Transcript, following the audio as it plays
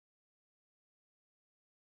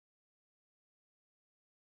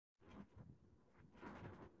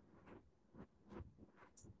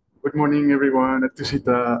Good morning, everyone at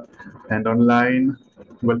Tushita and online.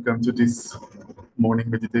 Welcome to this morning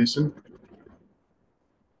meditation.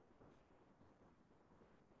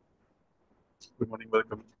 Good morning,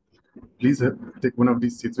 welcome. Please take one of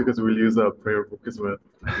these seats because we'll use our prayer book as well.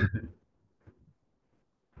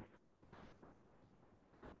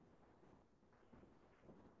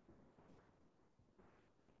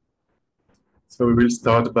 So we will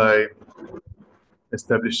start by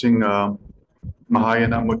establishing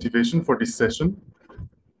Mahayana motivation for this session.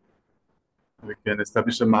 We can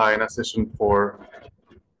establish a Mahayana session for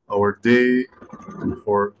our day and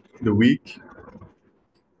for the week.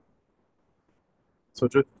 So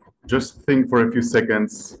just think for a few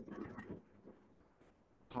seconds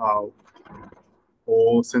how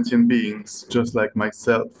all sentient beings, just like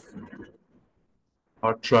myself,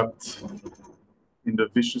 are trapped in the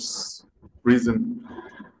vicious prison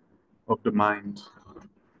of the mind,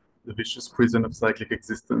 the vicious prison of cyclic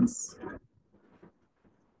existence.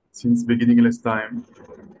 Since beginningless time,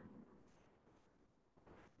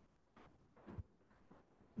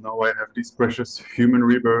 now I have this precious human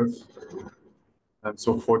rebirth. I'm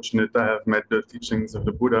so fortunate I have met the teachings of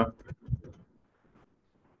the Buddha.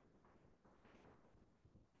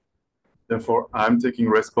 Therefore, I'm taking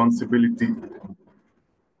responsibility.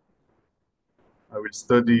 I will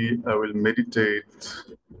study, I will meditate,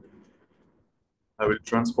 I will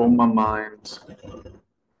transform my mind,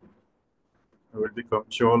 I will become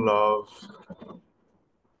pure love,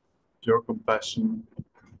 pure compassion,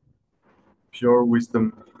 pure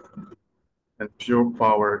wisdom, and pure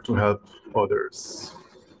power to help others.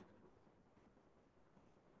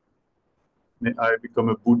 May I become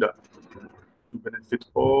a Buddha to benefit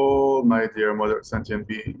all my dear mother sentient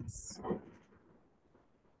beings.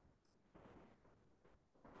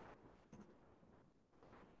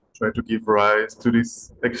 Try to give rise to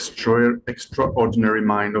this extraordinary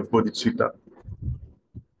mind of bodhicitta.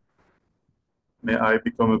 May I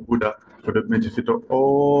become a Buddha for the benefit of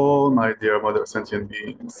all my dear mother sentient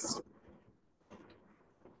beings.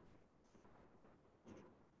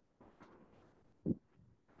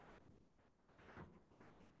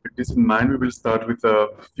 With this in mind, we will start with a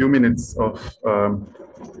few minutes of calm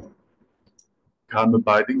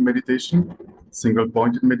abiding meditation,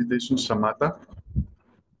 single-pointed meditation, shamatha.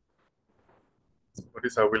 For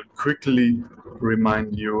this, I will quickly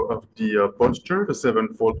remind you of the posture, the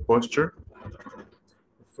sevenfold posture.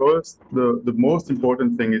 First, the most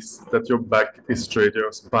important thing is that your back is straight,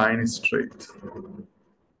 your spine is straight.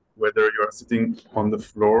 Whether you are sitting on the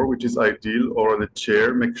floor, which is ideal, or on a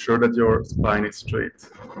chair, make sure that your spine is straight.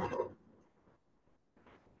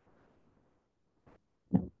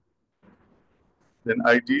 Then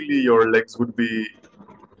ideally your legs would be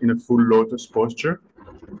in a full lotus posture.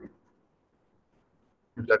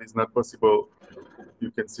 If that is not possible,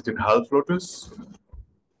 you can sit in half lotus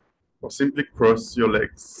or simply cross your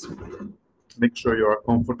legs. Make sure you are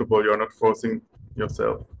comfortable, you are not forcing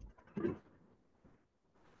yourself.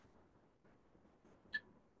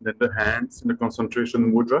 Then the hands in the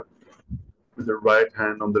concentration mudra, with the right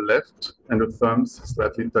hand on the left and the thumbs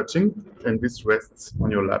slightly touching, and this rests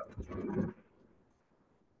on your lap.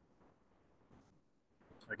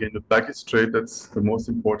 Again, the back is straight, that's the most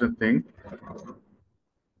important thing.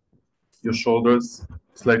 Your shoulders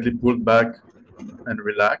slightly pulled back and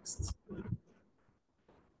relaxed.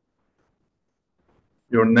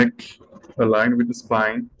 Your neck aligned with the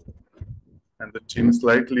spine and the chin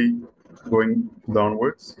slightly going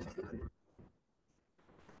downwards.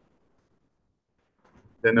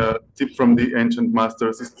 Then a tip from the ancient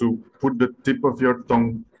masters is to put the tip of your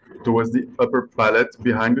tongue towards the upper palate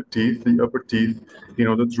behind the upper teeth, in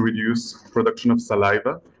order to reduce production of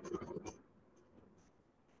saliva.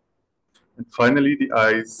 And finally, the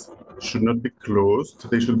eyes should not be closed,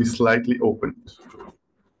 they should be slightly opened.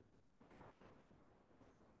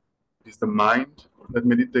 It is the mind that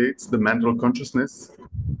meditates, the mental consciousness.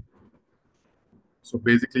 So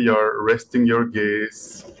basically, you're resting your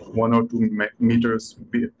gaze 1 or 2 meters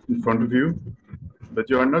in front of you, but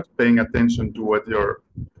you are not paying attention to what your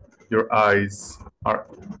eyes are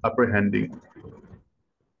apprehending.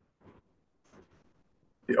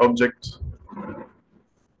 The object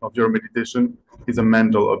of your meditation is a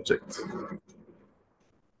mental object.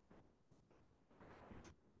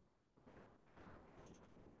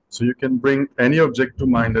 So you can bring any object to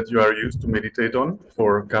mind that you are used to meditate on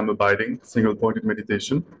for calm abiding, single-pointed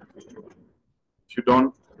meditation. If you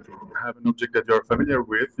don't have an object that you're familiar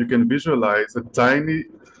with, you can visualize a tiny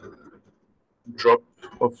drop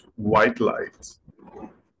of white light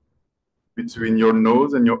between your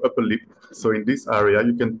nose and your upper lip. So in this area,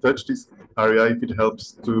 you can touch this area if it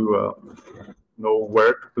helps to know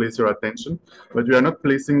where to place your attention, but we are not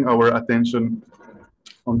placing our attention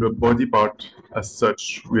on the body part as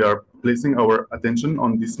such. We are placing our attention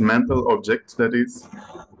on this mental object that is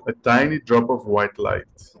a tiny drop of white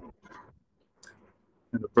light.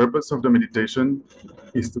 And the purpose of the meditation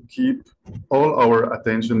is to keep all our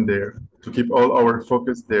attention there, to keep all our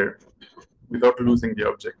focus there without losing the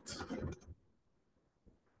object.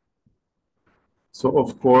 So,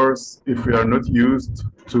 of course, if we are not used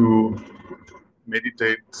to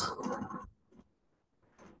meditate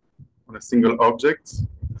on a single object,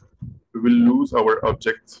 we will lose our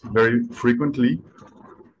object very frequently.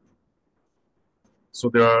 So,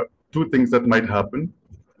 there are two things that might happen.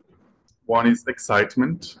 One is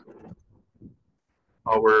excitement.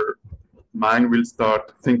 Our mind will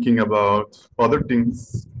start thinking about other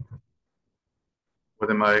things. What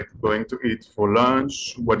am I going to eat for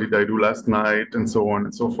lunch? What did I do last night? And so on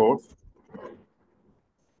and so forth.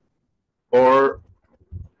 Or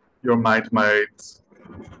your mind might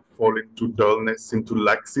fall into dullness, into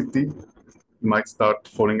laxity. You might start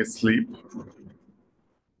falling asleep.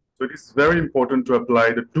 So it is very important to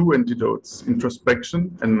apply the two antidotes,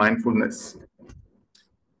 introspection and mindfulness.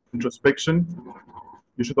 Introspection,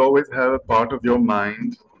 you should always have a part of your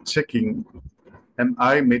mind checking, am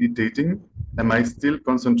I meditating? Am I still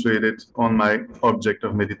concentrated on my object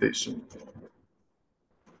of meditation?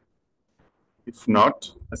 If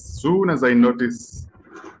not, as soon as I notice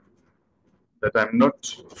that I'm not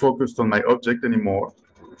focused on my object anymore,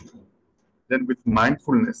 then with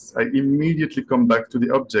mindfulness, I immediately come back to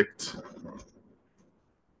the object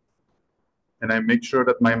and I make sure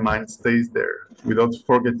that my mind stays there without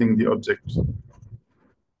forgetting the object.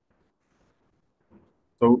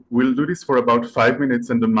 So we'll do this for about 5 minutes,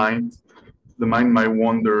 and the mind might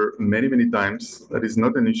wander many, many times. That is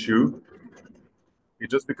not an issue.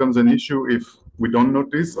 It just becomes an issue if we don't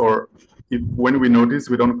notice, or if when we notice,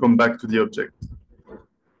 we don't come back to the object.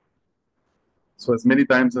 So as many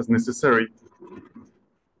times as necessary,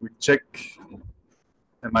 we check,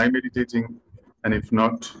 am I meditating? And if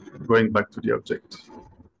not, going back to the object.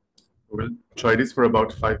 We'll try this for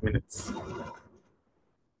about 5 minutes.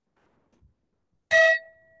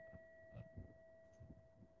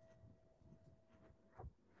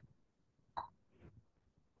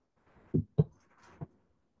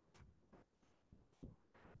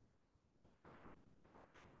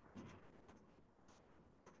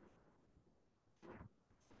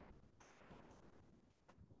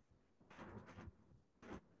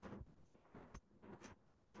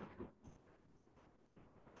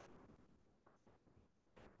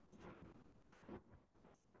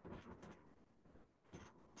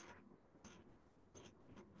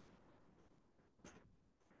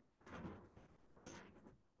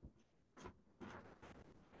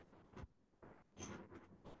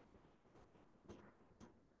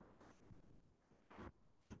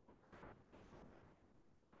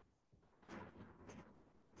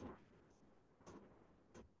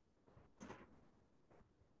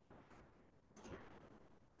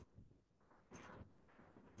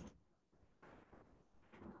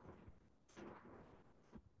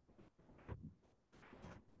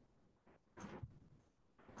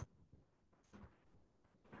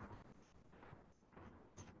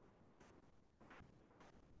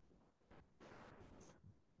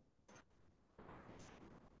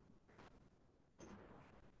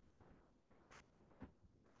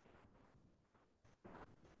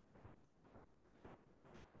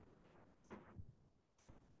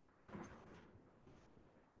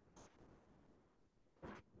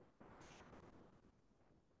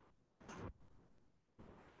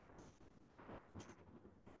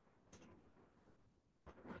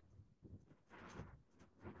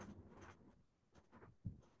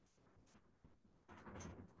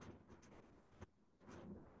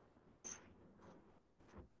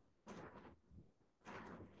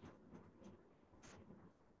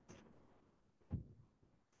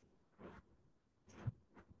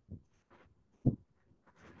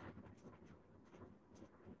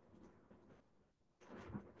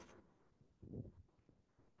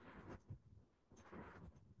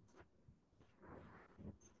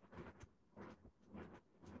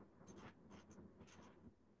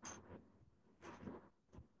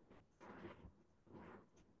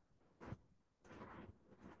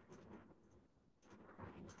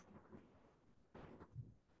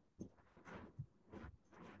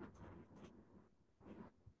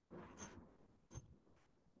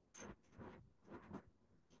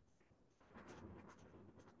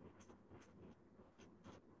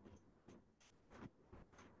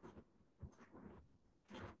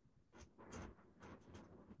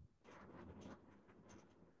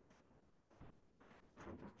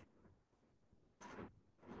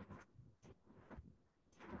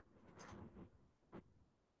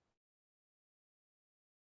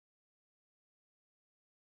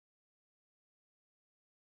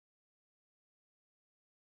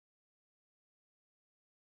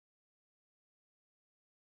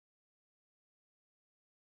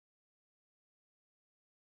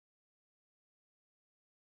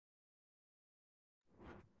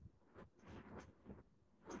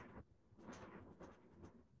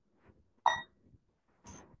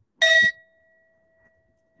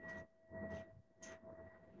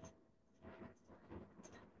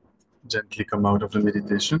 Gently come out of the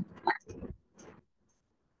meditation.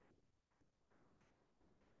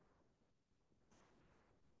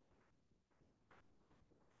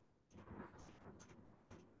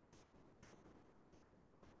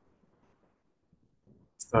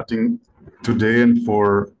 Starting today and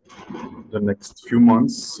for the next few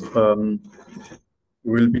months,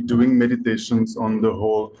 we'll be doing meditations on the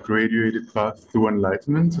whole graduated path to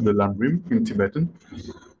enlightenment, the Lamrim in Tibetan.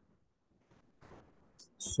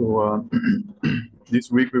 So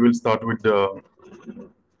this week we will start with the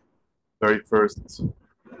very first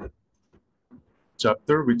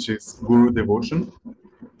chapter, which is Guru Devotion,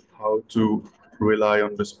 how to rely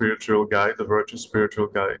on the spiritual guide, the virtuous spiritual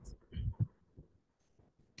guide.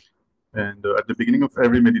 And at the beginning of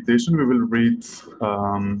every meditation, we will read,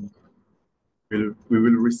 we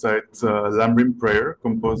will recite Lamrim prayer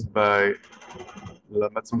composed by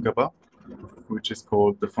Lama Tsongkhapa, which is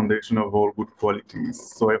called the Foundation of All Good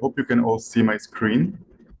Qualities. So I hope you can all see my screen.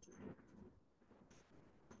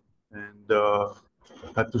 And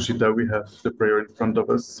at Tushita, we have the prayer in front of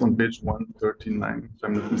us on page 139, if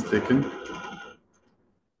I'm not mistaken.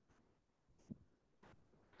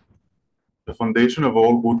 The foundation of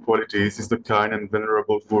all good qualities is the kind and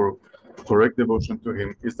venerable Guru. Correct devotion to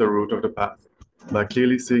him is the root of the path. By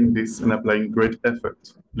clearly seeing this and applying great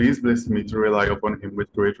effort, please bless me to rely upon him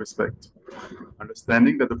with great respect.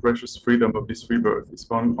 Understanding that the precious freedom of this rebirth is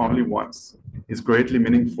found only once, is greatly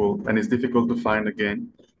meaningful, and is difficult to find again,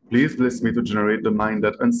 please bless me to generate the mind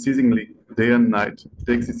that unceasingly, day and night,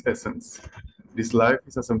 takes its essence. This life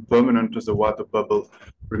is as impermanent as a water bubble.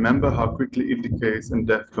 Remember how quickly it decays and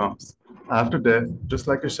death comes. After death, just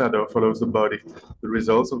like a shadow follows the body, the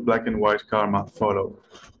results of black and white karma follow.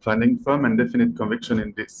 Finding firm and definite conviction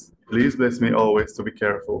in this, please bless me always to be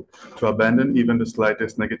careful, to abandon even the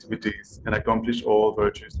slightest negativities, and accomplish all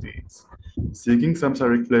virtuous deeds. Seeking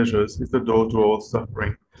samsaric pleasures is the door to all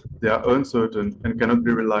suffering. They are uncertain and cannot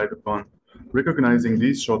be relied upon. Recognizing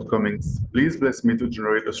these shortcomings, please bless me to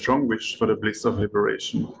generate a strong wish for the bliss of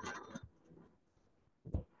liberation.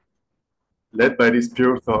 Led by this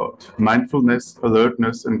pure thought, mindfulness,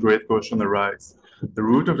 alertness, and great caution arise. The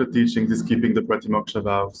root of the teachings is keeping the Pratimoksha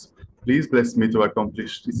vows. Please bless me to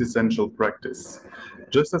accomplish this essential practice.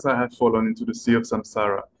 Just as I have fallen into the sea of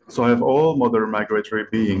samsara, so have all modern migratory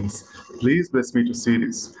beings. Please bless me to see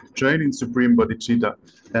this, train in supreme bodhicitta,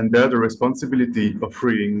 and bear the responsibility of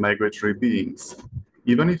freeing migratory beings.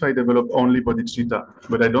 Even if I develop only bodhicitta,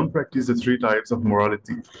 but I don't practice the three types of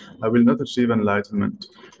morality, I will not achieve enlightenment.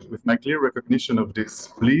 With my clear recognition of this,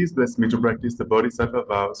 please bless me to practice the bodhisattva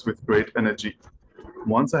vows with great energy.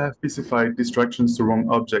 Once I have pacified distractions to wrong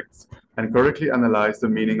objects and correctly analyzed the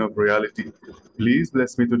meaning of reality, please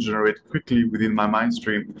bless me to generate quickly within my mind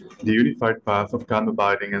stream the unified path of calm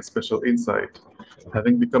abiding and special insight.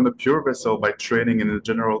 Having become a pure vessel by training in the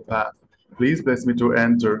general path, please bless me to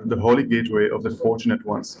enter the holy gateway of the fortunate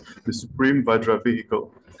ones, the supreme Vajra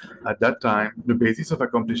vehicle. At that time, the basis of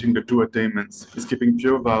accomplishing the two attainments is keeping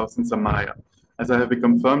pure vows in Samaya. As I have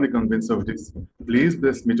become firmly convinced of this, please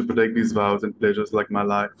bless me to protect these vows and pleasures like my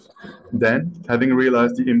life. Then, having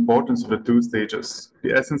realized the importance of the two stages,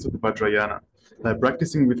 the essence of the Vajrayana, by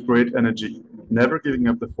practicing with great energy, never giving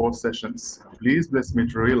up the 4 sessions, please bless me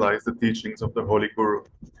to realize the teachings of the Holy Guru.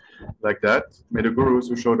 Like that, may the Gurus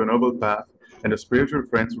who show the noble path and the spiritual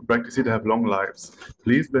friends who practice it have long lives.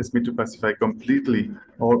 Please bless me to pacify completely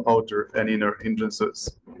all outer and inner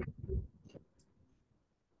hindrances.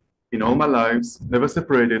 In all my lives, never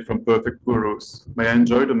separated from perfect Gurus, may I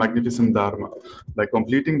enjoy the magnificent Dharma. By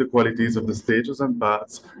completing the qualities of the stages and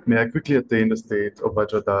paths, may I quickly attain the state of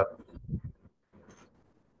Vajradhara.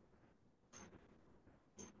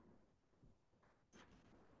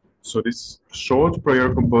 So this short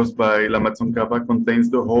prayer composed by Lama Tsongkhapa contains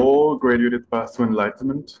the whole graduated path to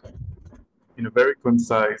enlightenment in a very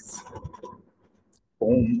concise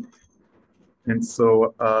form. And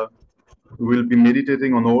so we will be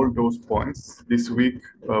meditating on all those points. This week,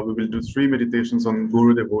 we will do 3 meditations on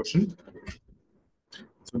Guru devotion.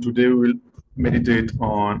 So today we will meditate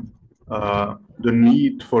on the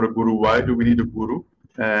need for a Guru. Why do we need a Guru?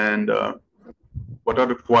 And what are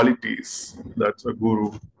the qualities that a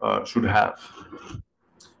Guru should have?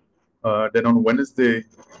 Then on Wednesday,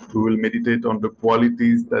 we will meditate on the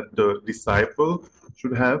qualities that the disciple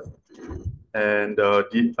should have, and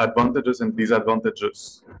the advantages and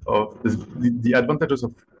disadvantages of the advantages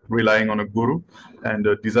of relying on a guru and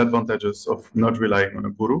the disadvantages of not relying on a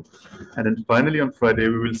guru. And then finally on Friday,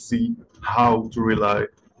 we will see how to rely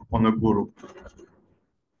on a guru.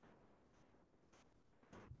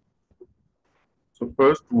 So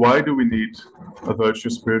first, why do we need a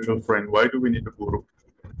virtuous spiritual friend? Why do we need a guru?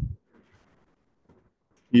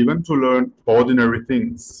 even to learn ordinary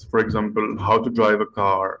things. For example, how to drive a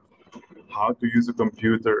car, how to use a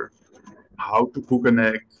computer, how to cook an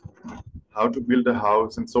egg, how to build a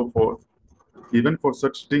house, and so forth. Even for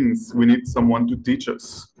such things, we need someone to teach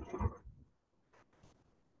us.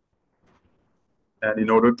 And in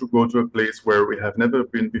order to go to a place where we have never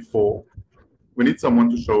been before, we need someone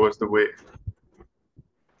to show us the way.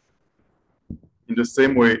 In the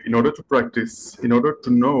same way, in order to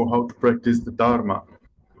know how to practice the Dharma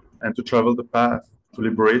and to travel the path to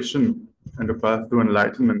liberation and the path to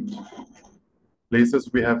enlightenment, places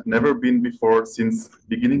we have never been before since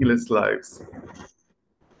beginningless lives,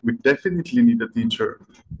 we definitely need a teacher.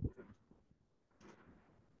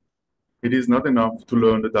 It is not enough to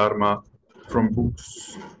learn the Dharma from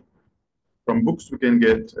books. From books, we can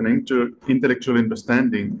get an intellectual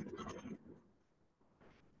understanding,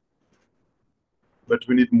 but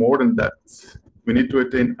we need more than that. We need to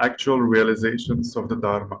attain actual realizations of the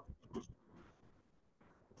Dharma.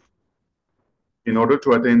 In order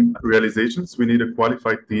to attain realizations, we need a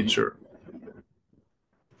qualified teacher.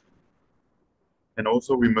 And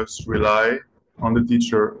also, we must rely on the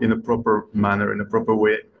teacher in a proper manner, in a proper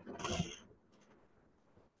way.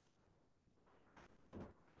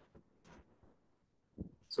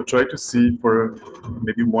 So try to see for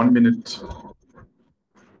maybe 1 minute,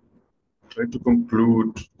 try to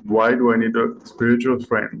conclude, why do I need a spiritual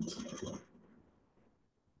friend?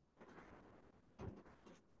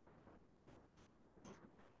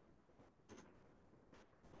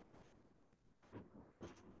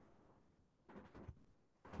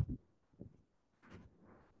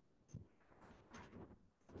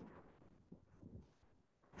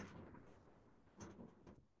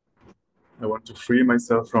 I want to free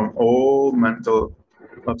myself from all mental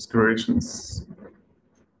obscurations.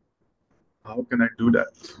 How can I do that?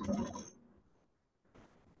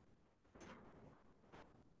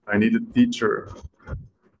 I need a teacher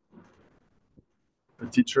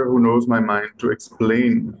who knows my mind, to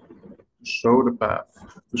explain, to show the path,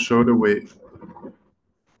 to show the way.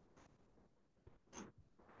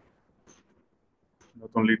 Not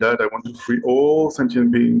only that, I want to free all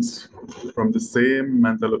sentient beings from the same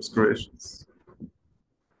mental obscurations.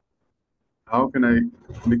 How can I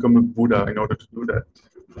become a Buddha in order to do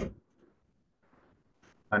that?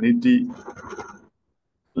 I need the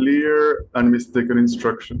clear, unmistakable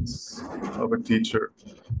instructions of a teacher.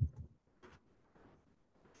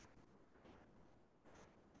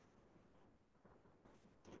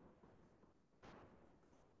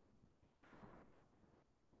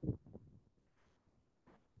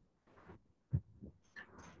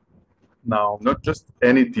 Now, not just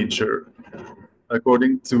any teacher.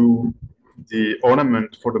 According to the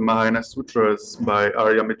ornament for the Mahayana Sutras by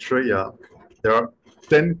Arya Maitreya, there are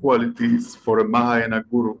 10 qualities for a Mahayana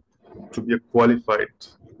guru to be a qualified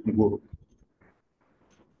guru.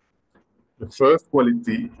 The first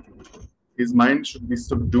quality, his mind should be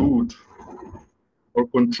subdued or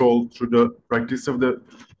controlled through the practice of the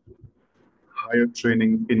higher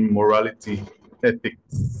training in morality,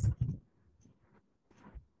 ethics.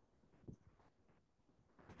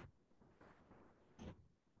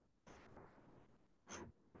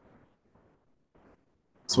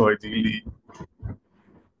 So ideally,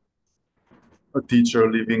 a teacher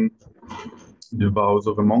living the vows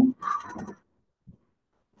of a monk,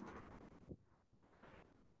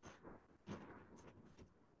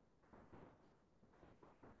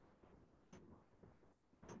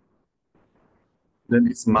 then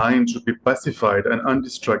his mind should be pacified and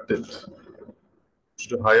undistracted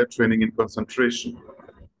to the higher training in concentration.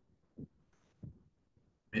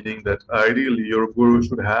 Meaning that ideally your guru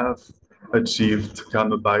should have achieved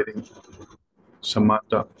calm abiding,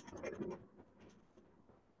 shamatha.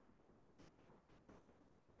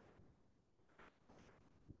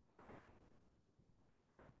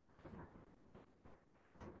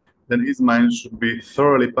 Then his mind should be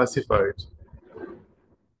thoroughly pacified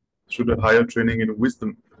through the higher training in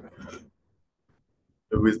wisdom,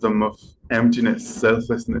 the wisdom of emptiness,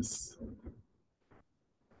 selflessness.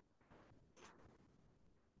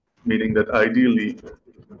 Meaning that ideally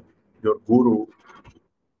your guru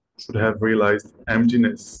should have realized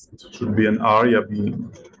emptiness, should be an Arya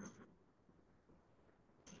being.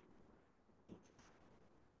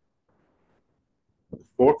 The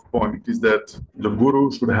fourth point is that the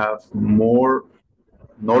guru should have more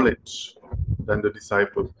knowledge than the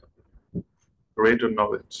disciple, greater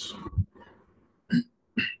knowledge.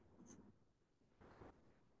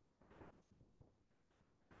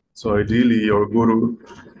 So ideally, your guru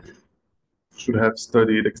should have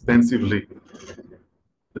studied extensively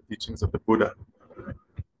the teachings of the Buddha.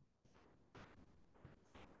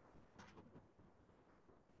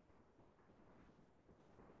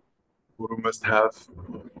 Guru must have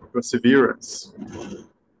perseverance,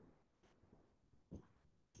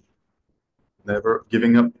 never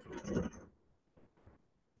giving up.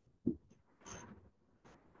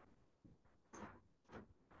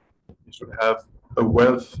 He should have a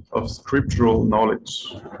wealth of scriptural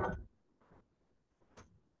knowledge.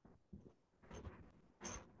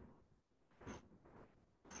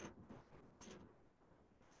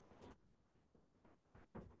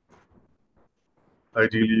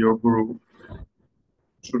 Ideally, your Guru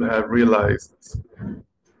should have realized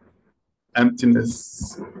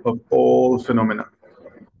emptiness of all phenomena.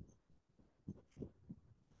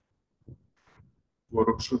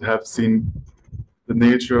 Guru should have seen the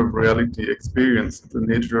nature of reality, experienced the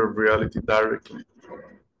nature of reality directly.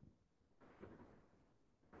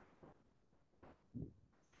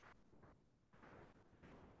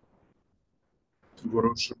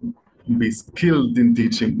 Guru should be skilled in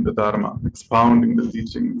teaching the Dharma, expounding the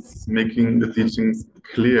teachings, making the teachings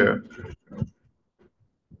clear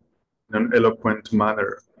in an eloquent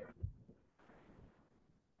manner.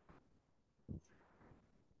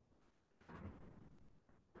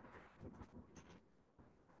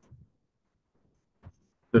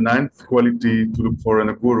 The ninth quality to look for in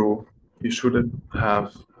a Guru, he should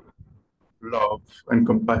have love and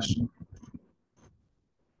compassion,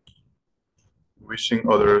 wishing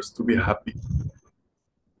others to be happy,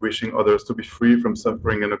 wishing others to be free from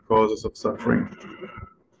suffering and the causes of suffering.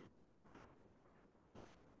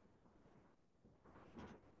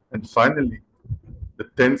 And finally, the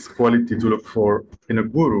 10th quality to look for in a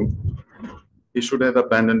Guru, he should have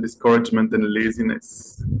abandoned discouragement and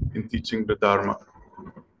laziness in teaching the Dharma.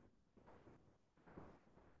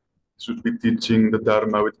 He should be teaching the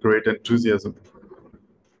Dharma with great enthusiasm.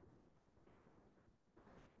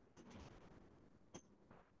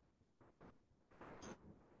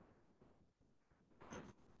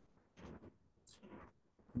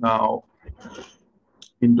 Now,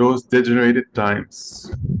 in those degenerated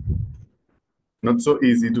times, not so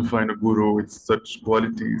easy to find a Guru with such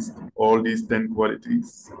qualities, all these 10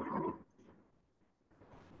 qualities.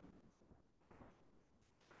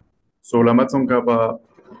 So Lama Tsongkhapa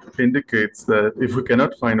indicates that if we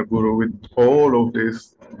cannot find a Guru with all of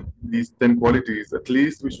these 10 qualities, at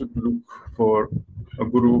least we should look for a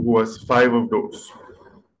Guru who has 5 of those.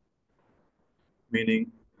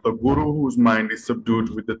 Meaning a Guru whose mind is subdued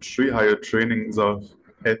with the 3 higher trainings of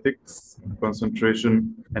ethics,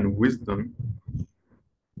 concentration, and wisdom.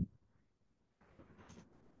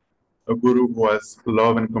 A Guru who has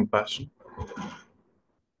love and compassion.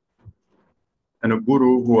 And a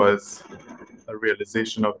Guru who has a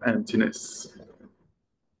realization of emptiness.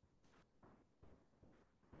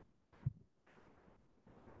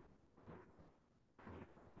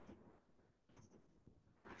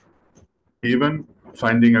 Even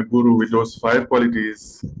finding a Guru with those 5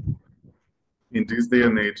 qualities in this day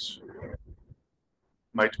and age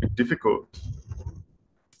might be difficult.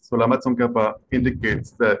 So Lama Tsongkhapa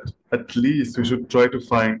indicates that at least we should try to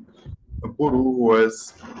find a Guru who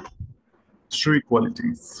has 3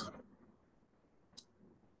 qualities.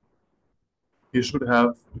 He should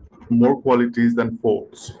have more qualities than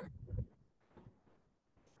faults.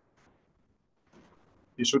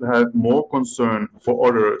 He should have more concern for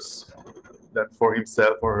others than for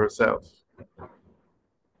himself or herself.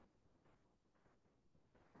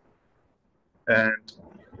 And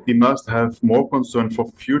he must have more concern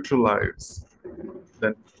for future lives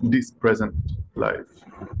than this present life.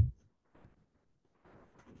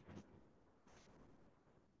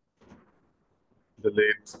 The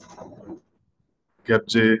late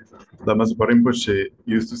Gyabje Lama Zopa Rinpoche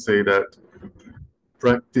used to say that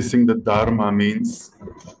practicing the Dharma means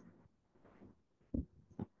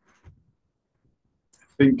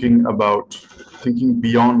thinking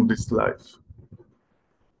beyond this life,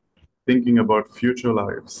 thinking about future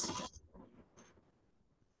lives.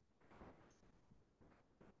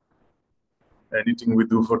 Anything we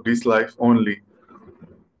do for this life only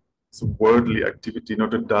is a worldly activity,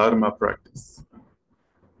 not a Dharma practice.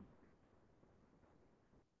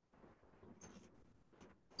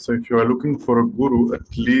 So if you are looking for a Guru,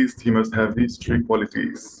 at least he must have these 3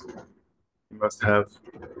 qualities. He must have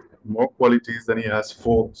more qualities than he has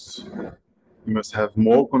faults. He must have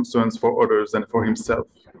more concerns for others than for himself.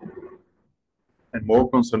 And more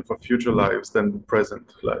concern for future lives than the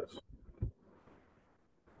present life.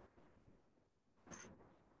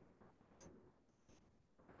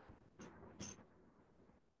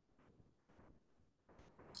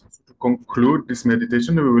 So to conclude this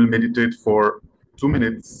meditation, we will meditate for 2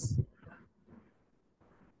 minutes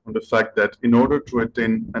on the fact that in order to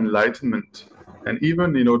attain enlightenment, and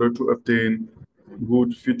even in order to obtain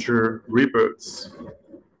good future rebirths,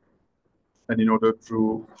 and in order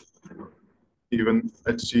to even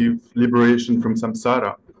achieve liberation from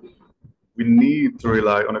samsara, we need to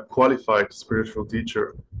rely on a qualified spiritual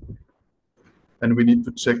teacher. And we need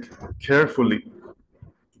to check carefully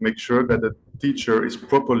to make sure that the teacher is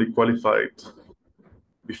properly qualified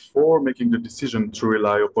before making the decision to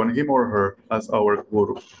rely upon him or her as our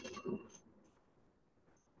guru.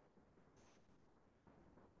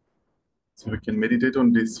 So we can meditate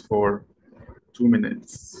on this for 2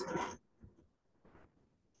 minutes.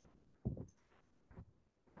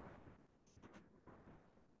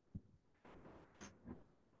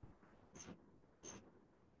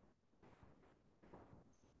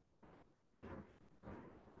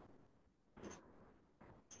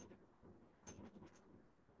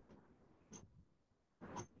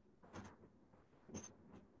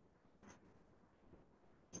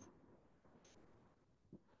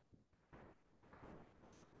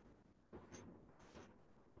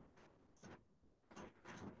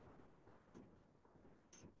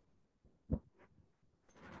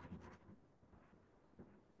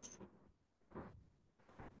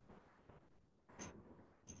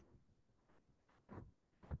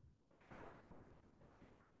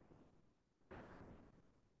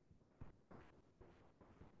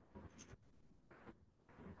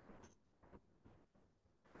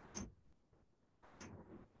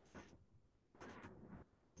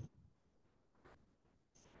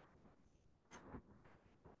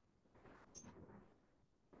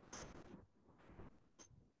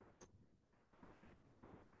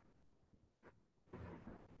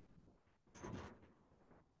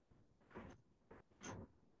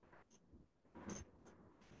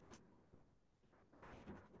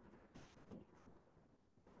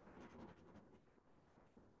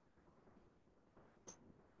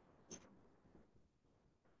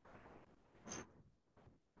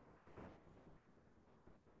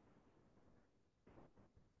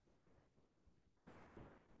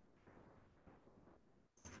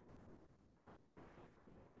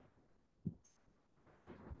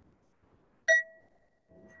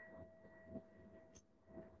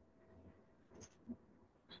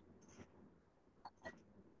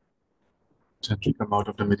 Gently come out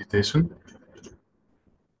of the meditation.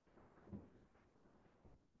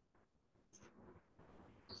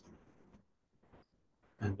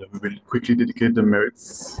 And we will quickly dedicate the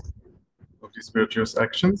merits of these virtuous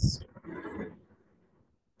actions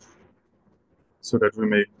so that we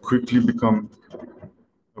may quickly become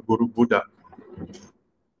a Guru Buddha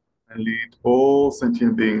and lead all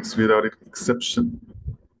sentient beings without exception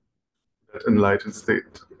to that enlightened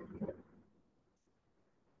state.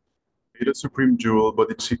 May the supreme jewel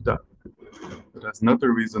bodhicitta that has not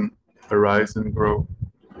arisen arise and grow,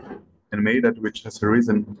 and may that which has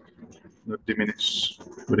arisen not diminish,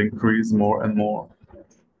 but increase more and more.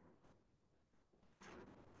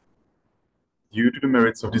 Due to the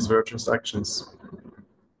merits of these virtuous actions,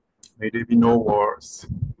 may there be no wars,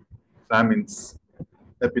 famines,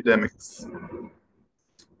 epidemics,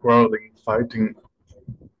 quarreling, fighting.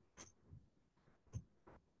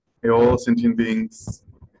 May all sentient beings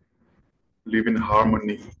live in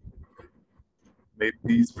harmony. May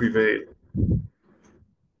peace prevail.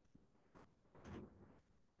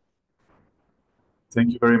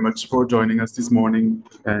 Thank you very much for joining us this morning,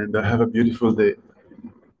 and have a beautiful day.